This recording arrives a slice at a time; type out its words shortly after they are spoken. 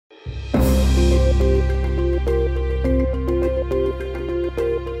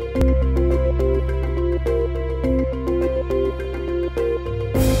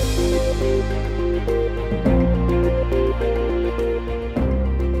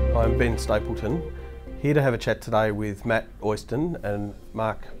I'm Ben Stapleton, here to have a chat today with Matt Oyston and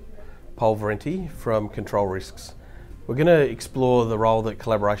Mark Pulvirenti from Control Risks. We're going to explore the role that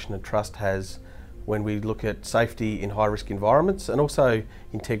collaboration and trust has when we look at safety in high-risk environments, and also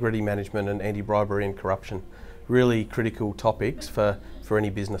integrity management and anti-bribery and corruption. Really critical topics for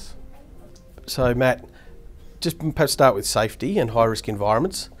any business. So Matt, just perhaps start with safety and high-risk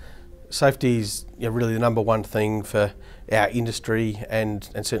environments. Safety is really the number one thing for our industry and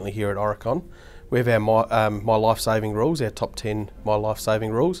certainly here at Aurecon. We have our My Life Saving rules, our top 10 My Life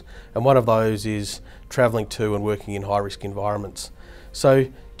Saving rules, and one of those is travelling to and working in high-risk environments. So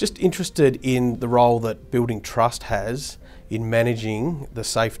just interested in the role that building trust has in managing the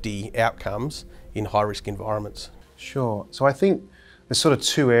safety outcomes in high-risk environments. Sure. So I think there's sort of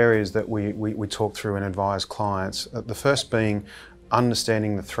two areas that we talk through and advise clients. The first being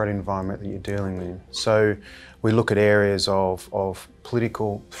understanding the threat environment that you're dealing with. So we look at areas of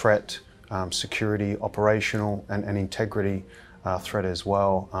political threat, security, operational and integrity threat as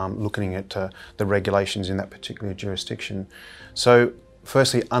well, looking at the regulations in that particular jurisdiction. So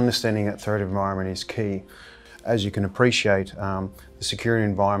firstly, understanding that threat environment is key. As you can appreciate, the security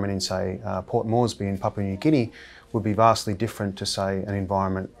environment in, say, Port Moresby in Papua New Guinea would be vastly different to, say, an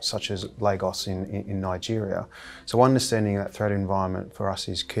environment such as Lagos in Nigeria. So understanding that threat environment for us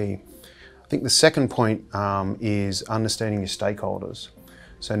is key. I think the second point is understanding your stakeholders.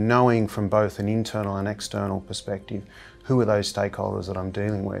 So knowing from both an internal and external perspective, who are those stakeholders that I'm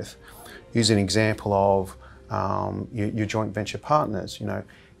dealing with? Use an example of your joint venture partners. You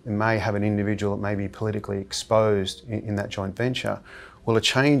may have an individual that may be politically exposed in that joint venture. Well, a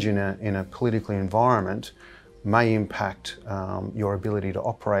change in a political environment may impact your ability to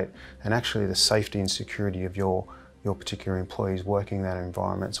operate and actually the safety and security of your particular employees working in that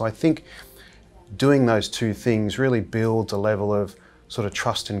environment. So I think doing those two things really builds a level of sort of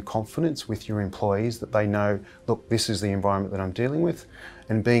trust and confidence with your employees, that they know, look, this is the environment that I'm dealing with,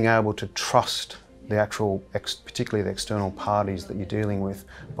 and being able to trust the actual, particularly the external parties that you're dealing with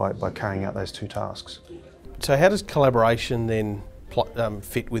by carrying out those two tasks. So how does collaboration then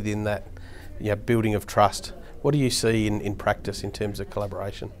fit within that building of trust? What do you see in practice in terms of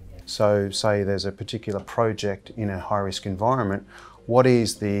collaboration? So say there's a particular project in a high-risk environment, what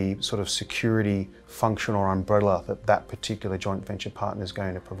is the sort of security function or umbrella that particular joint venture partner is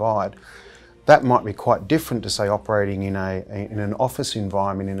going to provide? That might be quite different to, say, operating in an office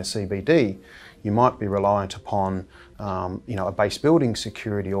environment in a CBD. You might be reliant upon a base building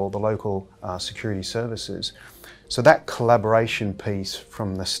security or the local security services. So that collaboration piece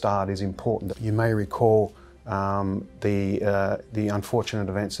from the start is important. You may recall the unfortunate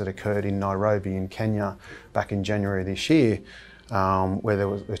events that occurred in Nairobi in Kenya back in January this year, where there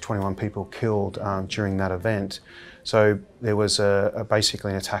was 21 people killed during that event. So there was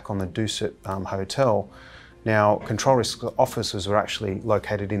basically an attack on the Dusit hotel. Now, control risk officers were actually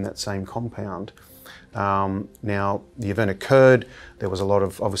located in that same compound. Now, the event occurred, there was a lot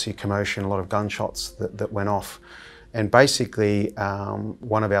of, obviously, commotion, a lot of gunshots that went off. And basically,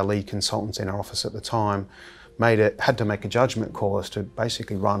 one of our lead consultants in our office at the time had to make a judgment call as to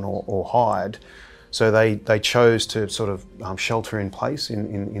basically run or hide. So they chose to sort of shelter in place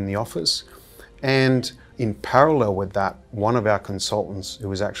in the office. And in parallel with that, one of our consultants, who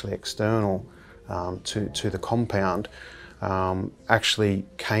was actually external to the compound, actually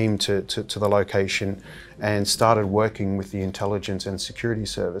came to the location and started working with the intelligence and security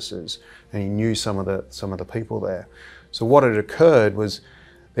services, and he knew some of the people there. So what had occurred was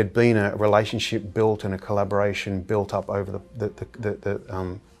there'd been a relationship built and a collaboration built up over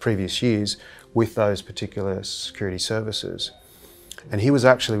the previous years with those particular security services. And he was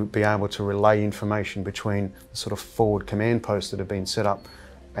actually be able to relay information between the sort of forward command posts that had been set up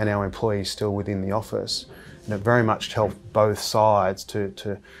and our employees still within the office. And it very much helped both sides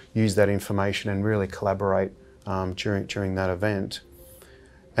to use that information and really collaborate during that event.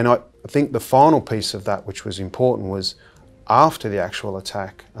 And I think the final piece of that, which was important, was after the actual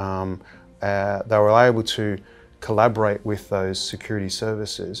attack, they were able to collaborate with those security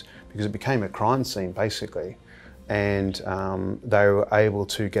services because it became a crime scene basically. And they were able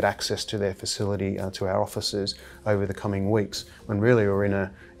to get access to their facility, to our offices over the coming weeks, when really we were in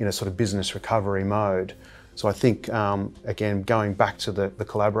a sort of business recovery mode. So I think, again, going back to the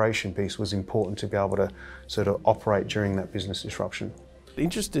collaboration piece was important to be able to sort of operate during that business disruption.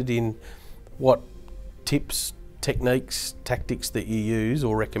 Interested in what tips, techniques, tactics that you use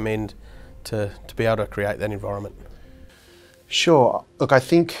or recommend to be able to create that environment? Sure. Look, I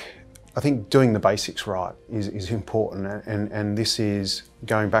think doing the basics right is important, and this is,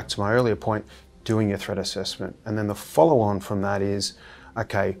 going back to my earlier point, doing your threat assessment. And then the follow on from that is,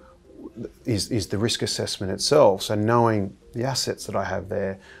 okay, is the risk assessment itself. So knowing the assets that I have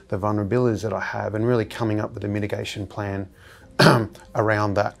there, the vulnerabilities that I have, and really coming up with a mitigation plan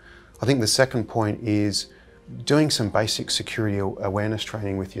around that. I think the second point is doing some basic security awareness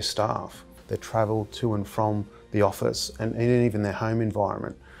training with your staff. They travel to and from the office and even their home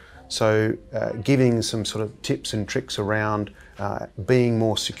environment. So giving some sort of tips and tricks around being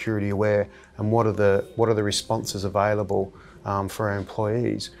more security aware and what are the responses available for our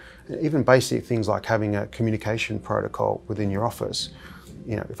employees. Even basic things like having a communication protocol within your office.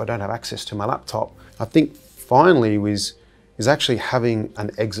 You know, if I don't have access to my laptop. I think finally is actually having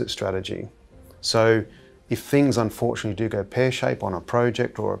an exit strategy. So if things unfortunately do go pear-shaped on a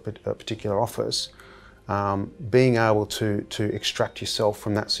project or a particular office, being able to extract yourself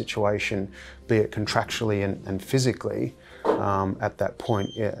from that situation, be it contractually and physically, at that point,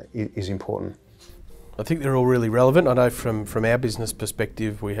 is important. I think they're all really relevant. I know from our business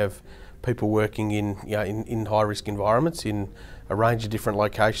perspective, we have people working in high risk environments in a range of different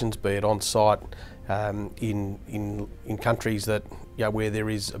locations, be it on site, in countries that where there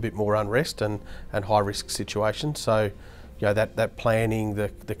is a bit more unrest and high risk situations. So that planning,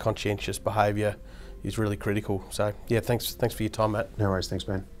 the conscientious behaviour is really critical. So yeah, thanks for your time, Matt. No worries, thanks,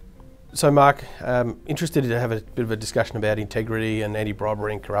 Ben. So Mark, interested to have a bit of a discussion about integrity and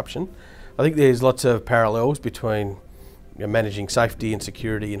anti-bribery and corruption. I think there's lots of parallels between managing safety and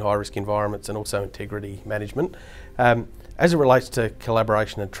security in high-risk environments and also integrity management. As it relates to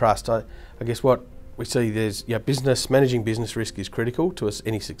collaboration and trust, I guess what we see there's managing business risk is critical to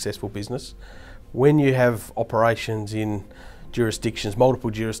any successful business. When you have operations in jurisdictions, multiple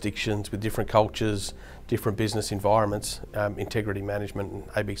jurisdictions with different cultures, different business environments, integrity management and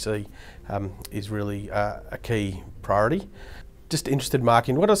ABC is really a key priority. Just interested, Mark,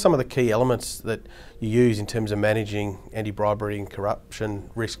 in what are some of the key elements that you use in terms of managing anti-bribery and corruption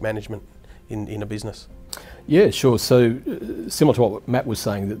risk management in a business? Yeah, sure. So similar to what Matt was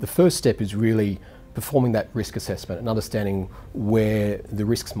saying, that the first step is really performing that risk assessment and understanding where the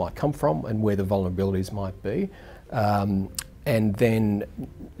risks might come from and where the vulnerabilities might be. And then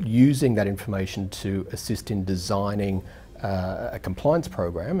using that information to assist in designing a compliance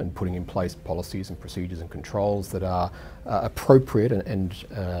program and putting in place policies and procedures and controls that are appropriate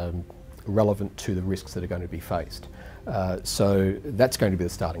and relevant to the risks that are going to be faced. So that's going to be the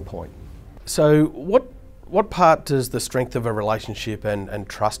starting point. So what part does the strength of a relationship and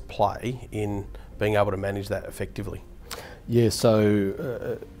trust play in being able to manage that effectively? Yeah,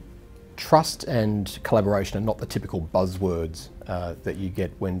 so trust and collaboration are not the typical buzzwords that you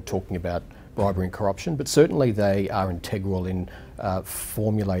get when talking about bribery and corruption, but certainly they are integral in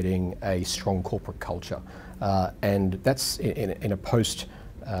formulating a strong corporate culture. And that's in a post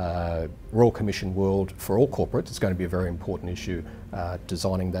Royal Commission world for all corporates. It's going to be a very important issue,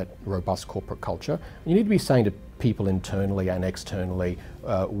 designing that robust corporate culture. You need to be saying to people internally and externally,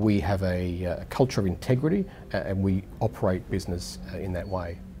 we have a culture of integrity and we operate business in that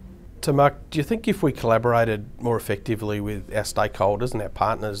way. So Mark, do you think if we collaborated more effectively with our stakeholders and our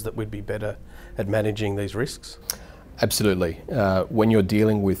partners that we'd be better at managing these risks? Absolutely. When you're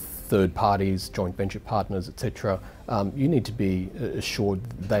dealing with third parties, joint venture partners, etc., you need to be assured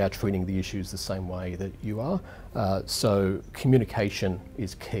they are treating the issues the same way that you are. So communication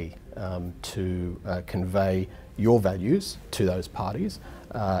is key to convey your values to those parties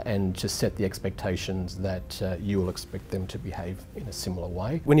and to set the expectations that you will expect them to behave in a similar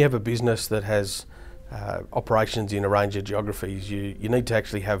way. When you have a business that has operations in a range of geographies, you need to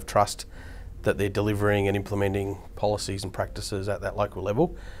actually have trust that they're delivering and implementing policies and practices at that local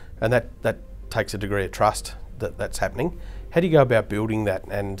level, and that takes a degree of trust that that's happening. How do you go about building that,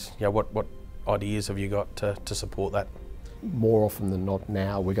 and what ideas have you got to support that? More often than not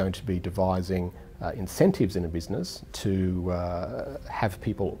now, we're going to be devising incentives in a business to have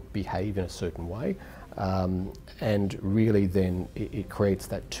people behave in a certain way, and really then it creates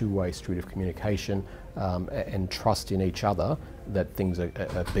that two-way street of communication and trust in each other that things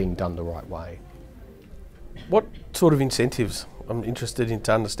are being done the right way. What sort of incentives? I'm interested in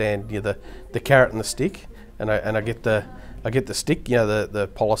to understand the carrot and the stick, and I get the stick, the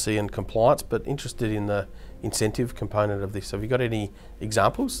policy and compliance, but interested in the incentive component of this. Have you got any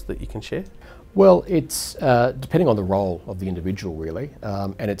examples that you can share? Well, it's depending on the role of the individual, really,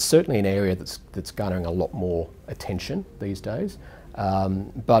 and it's certainly an area that's garnering a lot more attention these days.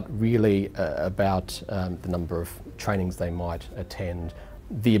 But really about the number of trainings they might attend,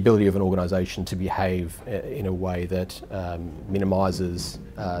 the ability of an organisation to behave in a way that minimises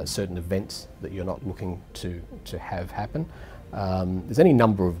certain events that you're not looking to have happen. There's any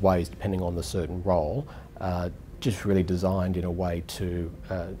number of ways, depending on the certain role, just really designed in a way to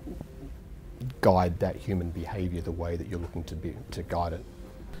guide that human behaviour the way that you're looking to guide it.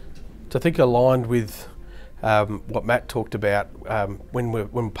 So I think aligned with what Matt talked about when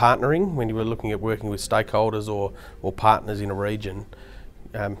partnering, when you were looking at working with stakeholders or partners in a region,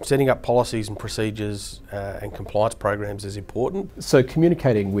 setting up policies and procedures and compliance programs is important. So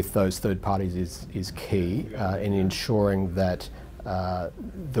communicating with those third parties is key in ensuring that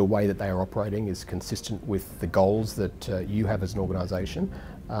the way that they are operating is consistent with the goals that you have as an organisation.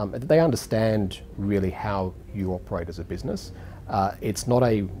 They understand really how you operate as a business. It's not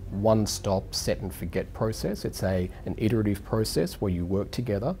a one-stop set and forget process. It's an iterative process where you work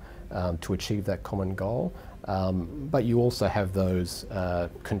together to achieve that common goal. But you also have those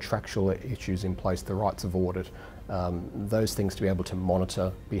contractual issues in place, the rights of audit, those things to be able to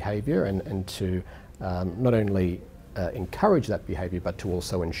monitor behaviour and to not only encourage that behaviour, but to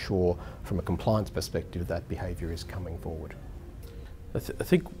also ensure from a compliance perspective that behaviour is coming forward. I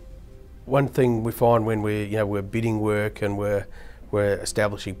think one thing we find when we're bidding work and we're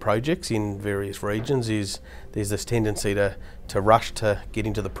establishing projects in various regions is there's this tendency to rush to get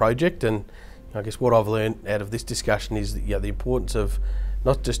into the project, and I guess what I've learned out of this discussion is the importance of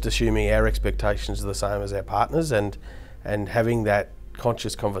not just assuming our expectations are the same as our partners and having that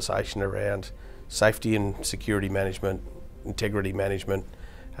conscious conversation around safety and security management, integrity management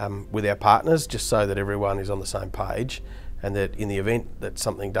with our partners, just so that everyone is on the same page, and that in the event that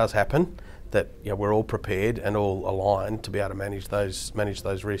something does happen, that we're all prepared and all aligned to be able to manage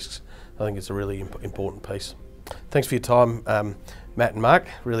those risks. I think it's a really important piece. Thanks for your time, Matt and Mark.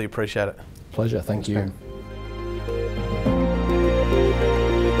 Really appreciate it. Pleasure. Thank you.